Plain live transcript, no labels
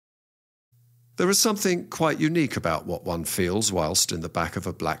There is something quite unique about what one feels whilst in the back of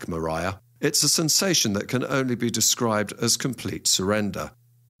a Black Maria. It's a sensation that can only be described as complete surrender.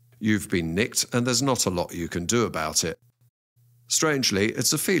 You've been nicked and there's not a lot you can do about it. Strangely,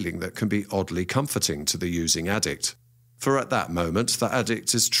 it's a feeling that can be oddly comforting to the using addict. For at that moment, the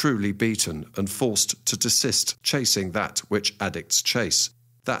addict is truly beaten and forced to desist chasing that which addicts chase,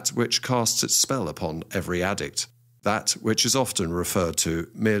 that which casts its spell upon every addict, that which is often referred to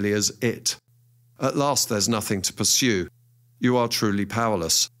merely as it. At last there's nothing to pursue. You are truly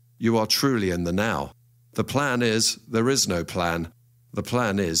powerless. You are truly in the now. The plan is, there is no plan. The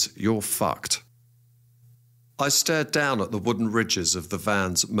plan is, you're fucked. I stared down at the wooden ridges of the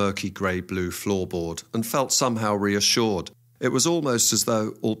van's murky grey-blue floorboard and felt somehow reassured. It was almost as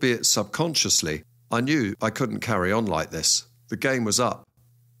though, albeit subconsciously, I knew I couldn't carry on like this. The game was up.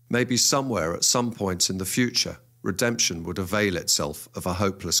 Maybe somewhere at some point in the future, redemption would avail itself of a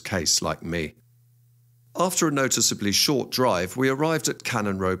hopeless case like me. After a noticeably short drive, we arrived at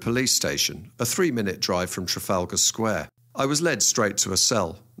Cannon Row Police Station, a 3-minute drive from Trafalgar Square. I was led straight to a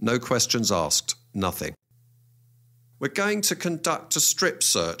cell. No questions asked. Nothing. "We're going to conduct a strip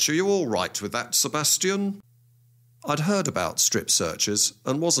search. Are you all right with that, Sebastian?" I'd heard about strip searches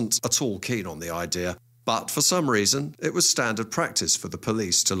and wasn't at all keen on the idea, but for some reason it was standard practice for the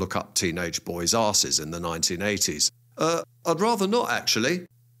police to look up teenage boys' arses in the 1980s. I'd rather not, actually.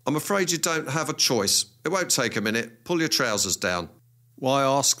 I'm afraid you don't have a choice. It won't take a minute. Pull your trousers down." "Why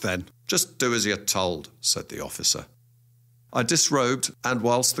ask then?" "Just do as you're told," said the officer. I disrobed, and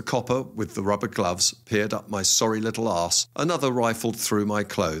whilst the copper with the rubber gloves peered up my sorry little arse, another rifled through my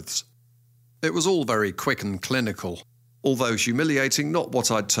clothes. It was all very quick and clinical, although humiliating, not what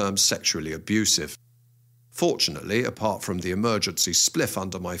I'd term sexually abusive. Fortunately, apart from the emergency spliff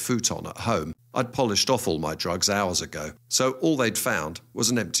under my futon at home, I'd polished off all my drugs hours ago, so all they'd found was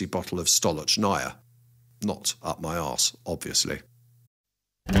an empty bottle of Stolichnaya. Not up my arse, obviously.